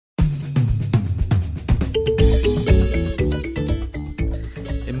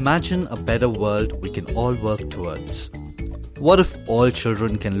Imagine a better world we can all work towards. What if all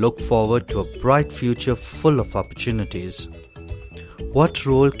children can look forward to a bright future full of opportunities? What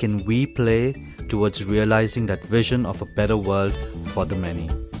role can we play towards realizing that vision of a better world for the many?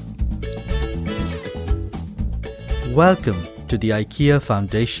 Welcome to the IKEA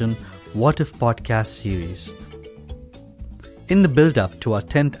Foundation What If podcast series. In the build-up to our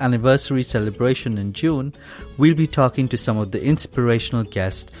 10th anniversary celebration in June, we'll be talking to some of the inspirational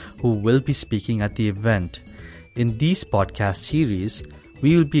guests who will be speaking at the event. In these podcast series,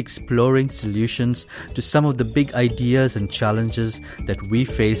 we will be exploring solutions to some of the big ideas and challenges that we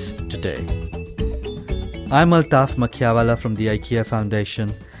face today. I'm Altaf Makiawala from the IKEA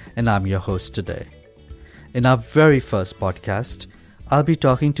Foundation, and I'm your host today. In our very first podcast, I'll be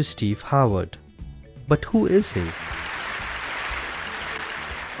talking to Steve Howard. But who is he?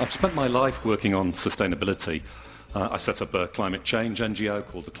 I've spent my life working on sustainability. I set up a climate change NGO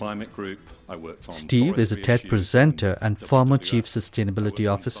called the Climate Group. I worked on Steve is a TED presenter and former Chief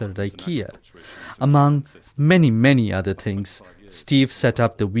Sustainability Officer at IKEA. Among many other things, Steve set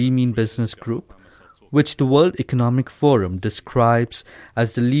up the We Mean Business Group, which the World Economic Forum describes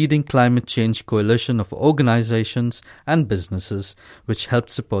as the leading climate change coalition of organizations and businesses which help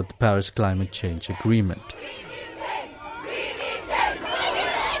support the Paris Climate Change Agreement.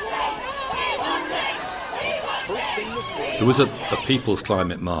 There was a People's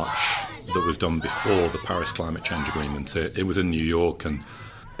Climate March that was done before the Paris Climate Change Agreement. It was in New York, and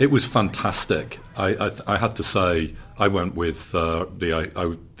it was fantastic. I had to say, I went with the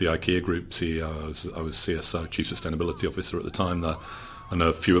IKEA Group CEO. I was CSO, Chief Sustainability Officer at the time there, and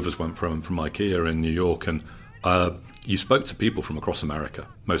a few of us went from IKEA in New York, and you spoke to people from across America,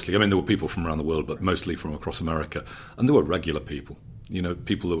 mostly. I mean, there were people from around the world, but mostly from across America, and there were regular people,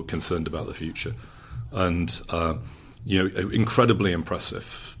 people that were concerned about the future, and incredibly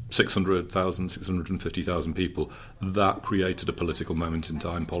impressive. 600,000, 650,000 people. That created a political moment in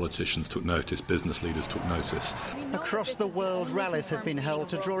time. Politicians took notice, business leaders took notice. Across the world, rallies have been held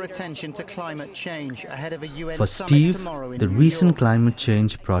to draw attention to climate change ahead of a UN For summit Steve, tomorrow in the New recent York. climate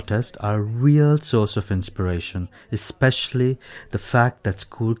change protests are a real source of inspiration, especially the fact that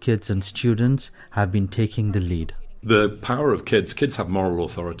school kids and students have been taking the lead. The power of kids have moral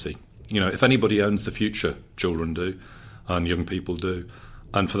authority. If anybody owns the future, children do, and young people do.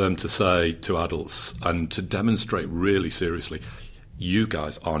 And for them to say to adults and to demonstrate really seriously, you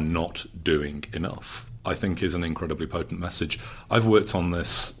guys are not doing enough, I think is an incredibly potent message. I've worked on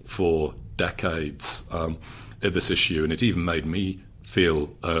this for decades, at this issue, and it even made me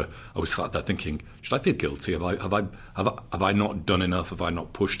feel, I was sat there thinking, should I feel guilty? Have I not done enough? Have I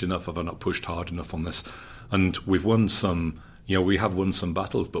not pushed enough? Have I not pushed hard enough on this? And we've won some... we have won some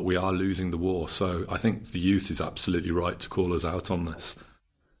battles, but we are losing the war. So I think the youth is absolutely right to call us out on this.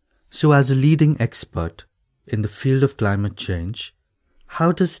 So as a leading expert in the field of climate change,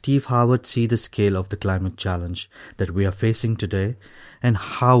 how does Steve Howard see the scale of the climate challenge that we are facing today, and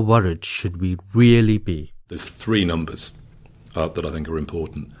how worried should we really be? There's three numbers that I think are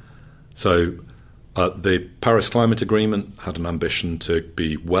important. So the Paris Climate Agreement had an ambition to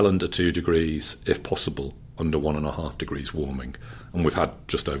be well under 2 degrees, if possible, under 1.5 degrees warming, and we've had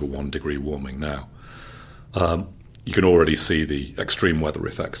just over 1 degree warming now. You can already see the extreme weather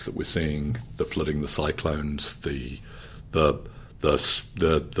effects that we're seeing: the flooding, the cyclones, the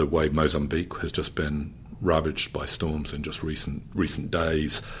way Mozambique has just been ravaged by storms in just recent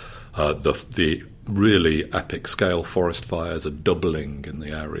days. The really epic scale forest fires are doubling in the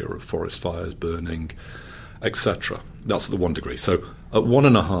area of forest fires burning, etc. That's at the 1 degree. So at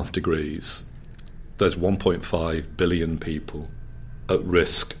 1.5 degrees, there's 1.5 billion people at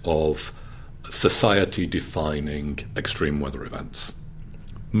risk of society-defining extreme weather events.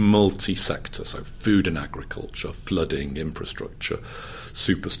 Multi-sector, so food and agriculture, flooding, infrastructure,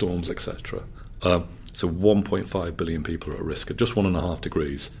 superstorms, etc. So 1.5 billion people are at risk at just 1.5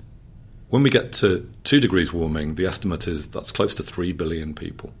 degrees. When we get to 2 degrees warming, the estimate is that's close to 3 billion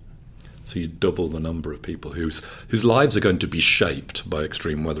people. So you double the number of people whose lives are going to be shaped by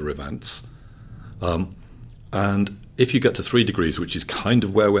extreme weather events. And if you get to 3 degrees, which is kind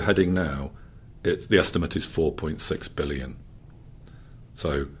of where we're heading now, the estimate is 4.6 billion.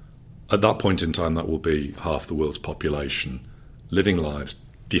 So at that point in time, that will be half the world's population living lives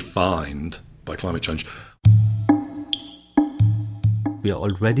defined by climate change. We are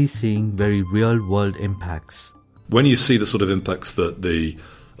already seeing very real-world impacts. When you see the sort of impacts that the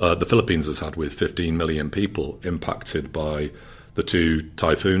Philippines has had, with 15 million people impacted by the 2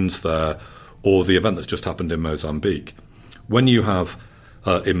 typhoons there, or the event that's just happened in Mozambique, when you have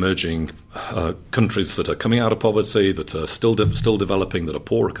emerging countries that are coming out of poverty, that are still developing, that are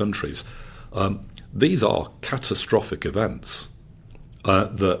poorer countries. These are catastrophic events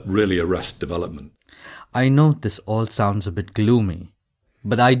that really arrest development. I know this all sounds a bit gloomy,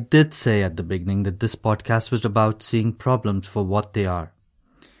 but I did say at the beginning that this podcast was about seeing problems for what they are.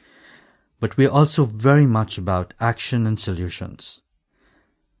 But we're also very much about action and solutions.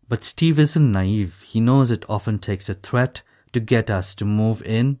 But Steve isn't naive. He knows it often takes a threat to get us to move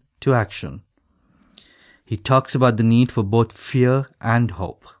in to action. He talks about the need for both fear and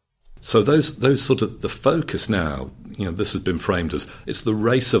hope. So those sort of the focus now, this has been framed as it's the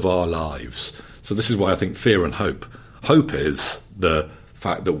race of our lives. So this is why I think fear and hope. Hope is the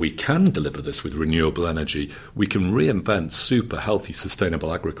fact that we can deliver this with renewable energy. We can reinvent super healthy,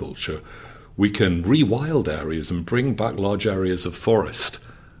 sustainable agriculture. We can rewild areas and bring back large areas of forest.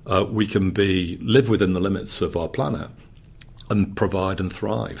 We can live within the limits of our planet and provide and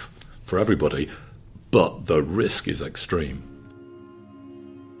thrive for everybody. But the risk is extreme.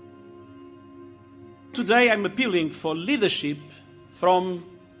 Today I'm appealing for leadership from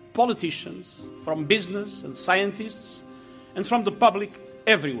politicians, from business and scientists, and from the public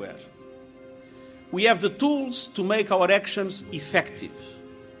everywhere. We have the tools to make our actions effective.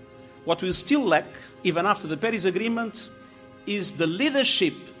 What we still lack, even after the Paris Agreement, is the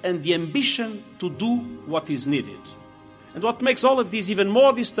leadership and the ambition to do what is needed. And what makes all of this even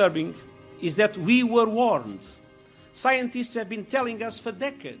more disturbing is that we were warned. Scientists have been telling us for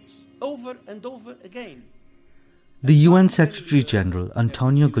decades, over and over again. The UN Secretary-General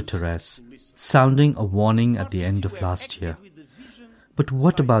Antonio Guterres sounding a warning at the end of last year. But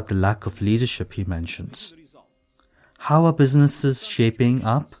what about the lack of leadership he mentions? How are businesses shaping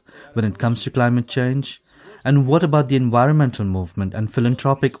up when it comes to climate change? And what about the environmental movement and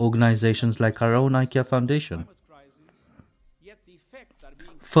philanthropic organizations like our own IKEA Foundation?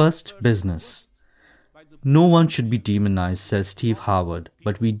 First, business. No one should be demonized, says Steve Howard,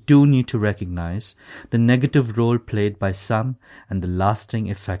 but we do need to recognize the negative role played by some and the lasting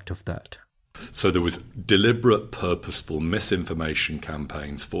effect of that. So there was deliberate, purposeful misinformation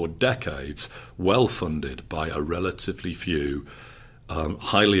campaigns for decades, well funded by a relatively few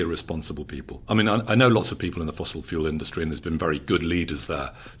highly irresponsible people. I mean, I know lots of people in the fossil fuel industry, and there's been very good leaders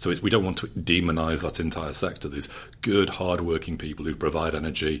there. So we don't want to demonise that entire sector. There's good, hard-working people who provide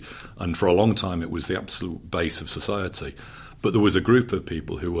energy, and for a long time it was the absolute base of society. But there was a group of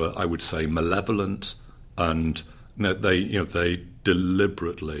people who were, I would say, malevolent, and they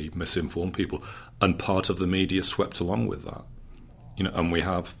deliberately misinformed people, and part of the media swept along with that. And we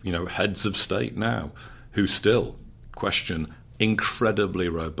have heads of state now who still question incredibly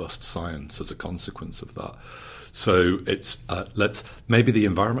robust science as a consequence of that. So it's maybe the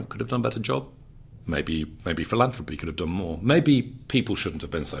environment could have done a better job. Maybe philanthropy could have done more. Maybe people shouldn't have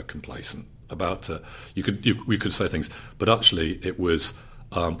been so complacent about it. We could say things, but actually it was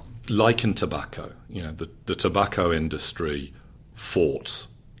like in tobacco. The tobacco industry fought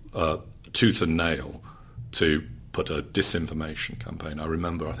tooth and nail to put a disinformation campaign. I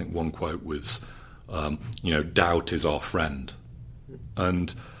remember, I think one quote was, doubt is our friend.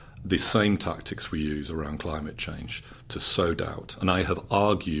 And the same tactics we use around climate change to sow doubt. And I have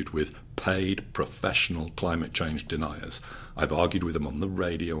argued with paid professional climate change deniers. I've argued with them on the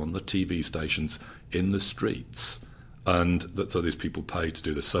radio, on the TV stations, in the streets. And so these people pay to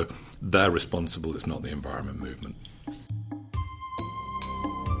do this. So they're responsible, it's not the environment movement.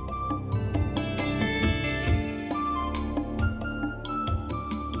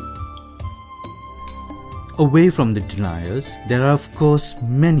 Away from the deniers, there are of course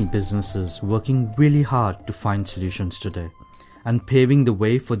many businesses working really hard to find solutions today, and paving the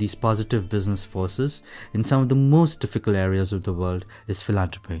way for these positive business forces in some of the most difficult areas of the world is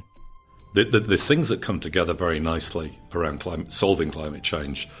philanthropy. There's things that come together very nicely around solving climate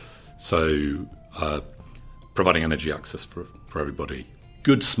change. So providing energy access for everybody,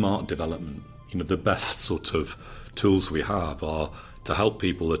 good smart development. The best sort of tools we have are to help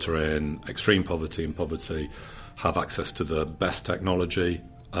people that are in extreme poverty and poverty have access to the best technology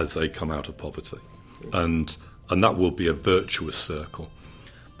as they come out of poverty. And that will be a virtuous circle.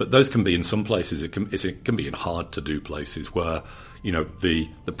 But those can be in some places, it can be in hard to do places where, the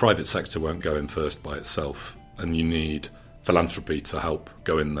private sector won't go in first by itself, and you need philanthropy to help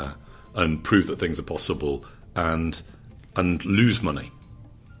go in there and prove that things are possible and lose money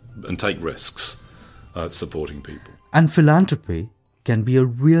and take risks supporting people. And philanthropy can be a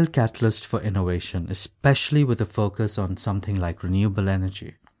real catalyst for innovation, especially with a focus on something like renewable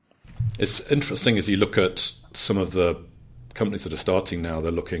energy. It's interesting as you look at some of the companies that are starting now,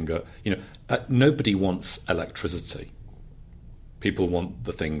 they're looking at, nobody wants electricity. People want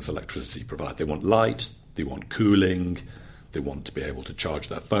the things electricity provides. They want light, they want cooling, they want to be able to charge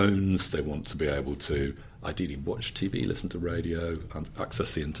their phones, they want to be able to ideally watch TV, listen to radio, and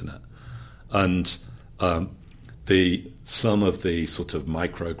access the internet. And some of the sort of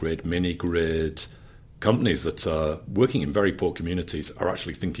microgrid, mini-grid companies that are working in very poor communities are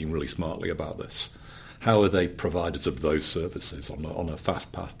actually thinking really smartly about this. How are they providers of those services on a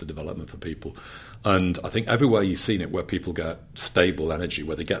fast path to development for people? And I think everywhere you've seen it, where people get stable energy,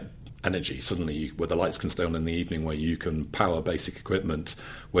 where they get energy suddenly, where the lights can stay on in the evening, where you can power basic equipment,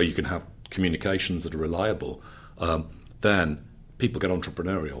 where you can have communications that are reliable, then people get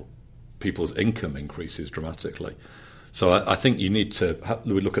entrepreneurial. People's income increases dramatically. So I think you need to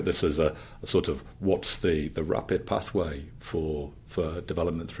look at this as a sort of what's the rapid pathway for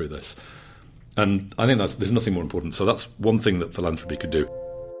development through this. And I think there's nothing more important. So that's one thing that philanthropy could do.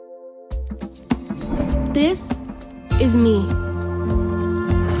 This is me.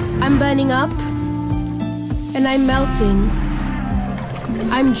 I'm burning up and I'm melting.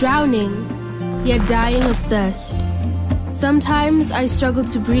 I'm drowning, yet dying of thirst. Sometimes I struggle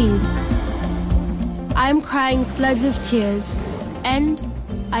to breathe. I'm crying floods of tears, and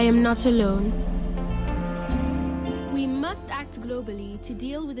I am not alone. We must act globally to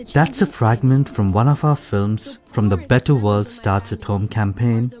deal with the That's a fragment from one of our films from the Better World Starts at Home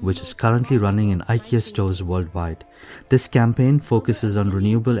campaign, which is currently running in IKEA stores worldwide. This campaign focuses on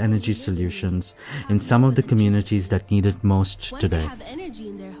renewable energy solutions in some of the communities that need it most today. Once they have energy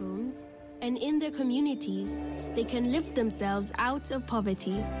in their homes and in their communities, they can lift themselves out of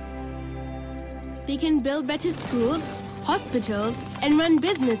poverty. They can build better schools, hospitals, and run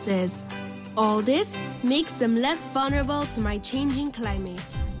businesses. All this makes them less vulnerable to my changing climate.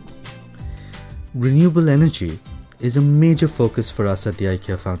 Renewable energy is a major focus for us at the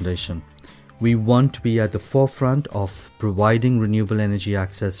IKEA Foundation. We want to be at the forefront of providing renewable energy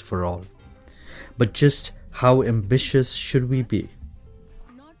access for all. But just how ambitious should we be?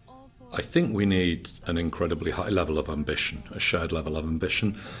 I think we need an incredibly high level of ambition, a shared level of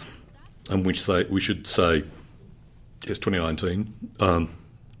ambition. And we should say, it's 2019,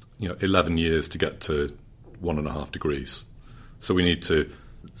 11 years to get to 1.5 degrees. So we need to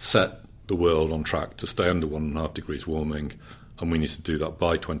set the world on track to stay under 1.5 degrees warming, and we need to do that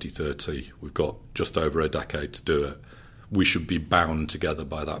by 2030. We've got just over a decade to do it. We should be bound together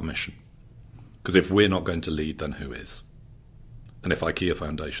by that mission. Because if we're not going to lead, then who is? And if IKEA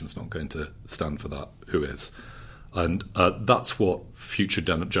Foundation's not going to stand for that, who is? And that's what future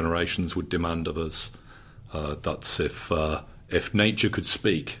generations would demand of us. That's if nature could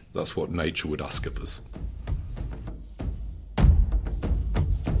speak, that's what nature would ask of us.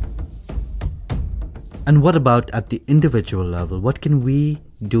 And what about at the individual level? What can we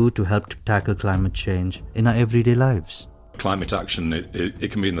do to help to tackle climate change in our everyday lives? Climate action,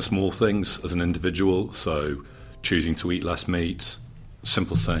 it can be in the small things as an individual, so choosing to eat less meat,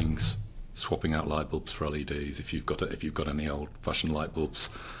 simple things, swapping out light bulbs for LEDs if you've got any old-fashioned light bulbs,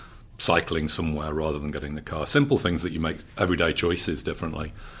 cycling somewhere rather than getting the car. Simple things that you make everyday choices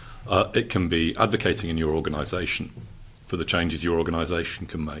differently. It can be advocating in your organisation for the changes your organisation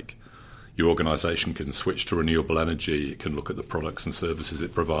can make. Your organisation can switch to renewable energy. It can look at the products and services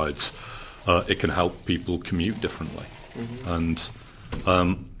it provides. It can help people commute differently. Mm-hmm. And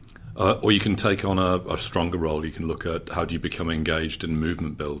or you can take on a stronger role. You can look at how do you become engaged in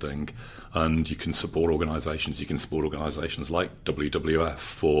movement building, and you can support organisations. You can support organisations like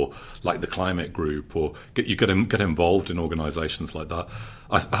WWF or like the Climate Group, or get involved in organisations like that.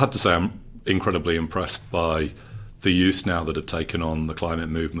 I have to say I'm incredibly impressed by the youth now that have taken on the climate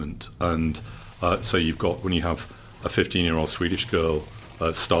movement. And so you've got, when you have a 15-year-old Swedish girl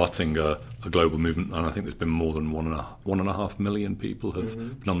starting a global movement, and I think there's been more than 1.5 million people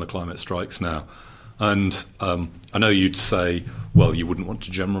have been on the climate strikes now. And I know you'd say, well, you wouldn't want to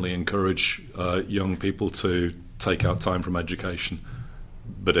generally encourage young people to take out time from education,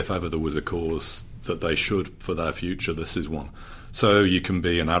 but if ever there was a cause that they should for their future, this is one. So you can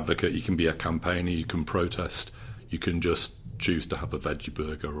be an advocate, you can be a campaigner, you can protest, you can just choose to have a veggie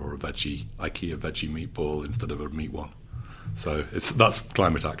burger or a IKEA veggie meatball instead of a meat one. So that's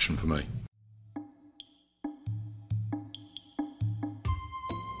climate action for me.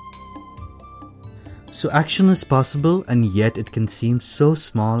 So action is possible, and yet it can seem so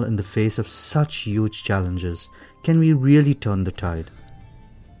small in the face of such huge challenges. Can we really turn the tide?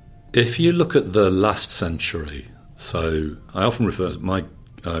 If you look at the last century, so I often refer to my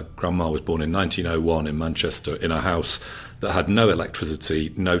grandma was born in 1901 in Manchester in a house that had no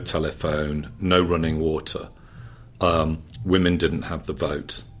electricity, no telephone, no running water. Women didn't have the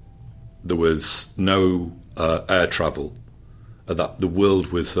vote. There was no air travel. that the world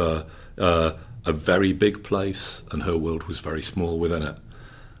was a very big place and her world was very small within it.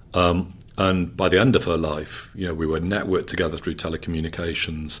 And by the end of her life, we were networked together through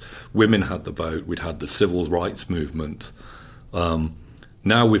telecommunications. Women had the vote. We'd had the civil rights movement.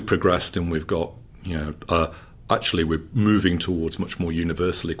 Now we've progressed and we've got, actually we're moving towards much more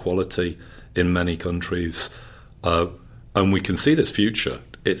universal equality in many countries. And we can see this future.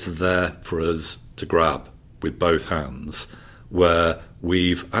 It's there for us to grab with both hands, where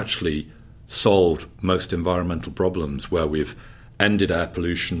we've actually solved most environmental problems, where we've ended air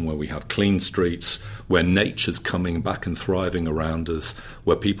pollution, where we have clean streets, where nature's coming back and thriving around us,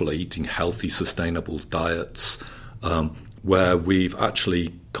 where people are eating healthy, sustainable diets, where we've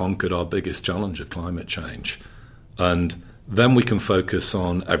actually conquered our biggest challenge of climate change. And then we can focus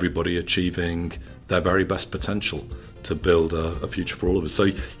on everybody achieving their very best potential to build a future for all of us. So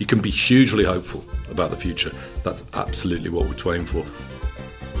you can be hugely hopeful about the future. That's absolutely what we're aiming for.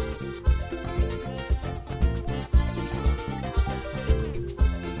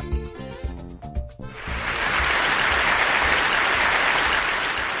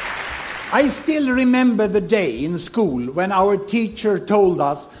 I still remember the day in school when our teacher told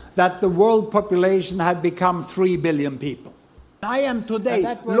us that the world population had become 3 billion people. I am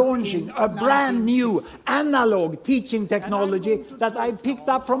today launching a brand new analog teaching technology that I picked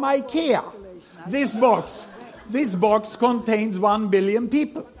up from IKEA. This box contains 1 billion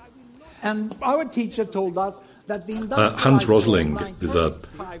people. And our teacher told us that the Hans Rosling is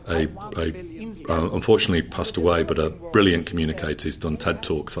unfortunately passed away, but a brilliant communicator. He's done TED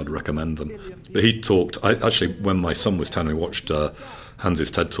Talks. I'd recommend them. But he talked. When my son was 10, we watched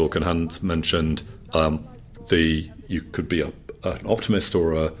Hans's TED Talk, and Hans mentioned you could be an optimist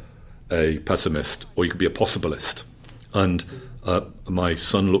or a pessimist, or you could be a possibilist. And my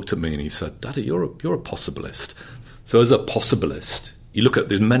son looked at me and he said, "Daddy, you're a possibilist." So as a possibilist, you look at,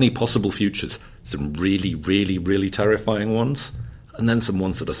 there's many possible futures, some really, really, really terrifying ones, and then some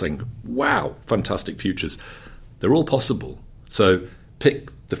ones that are saying, wow, fantastic futures. They're all possible. So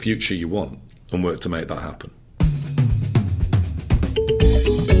pick the future you want and work to make that happen.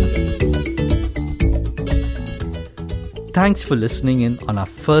 Thanks for listening in on our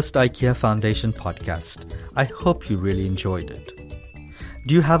first IKEA Foundation podcast. I hope you really enjoyed it.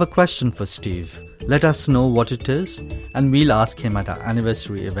 Do you have a question for Steve? Let us know what it is, and we'll ask him at our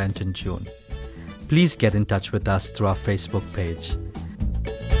anniversary event in June. Please get in touch with us through our Facebook page.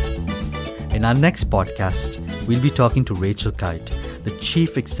 In our next podcast, we'll be talking to Rachel Kite, the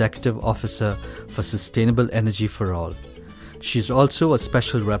Chief Executive Officer for Sustainable Energy for All. She's also a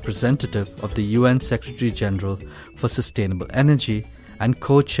special representative of the UN Secretary General for Sustainable Energy and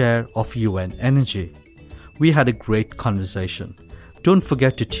co-chair of UN Energy. We had a great conversation. Don't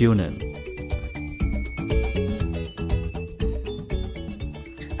forget to tune in.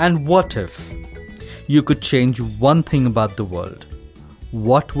 And what if you could change one thing about the world?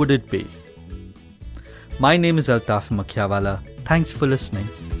 What would it be? My name is Altaf Makiawala. Thanks for listening.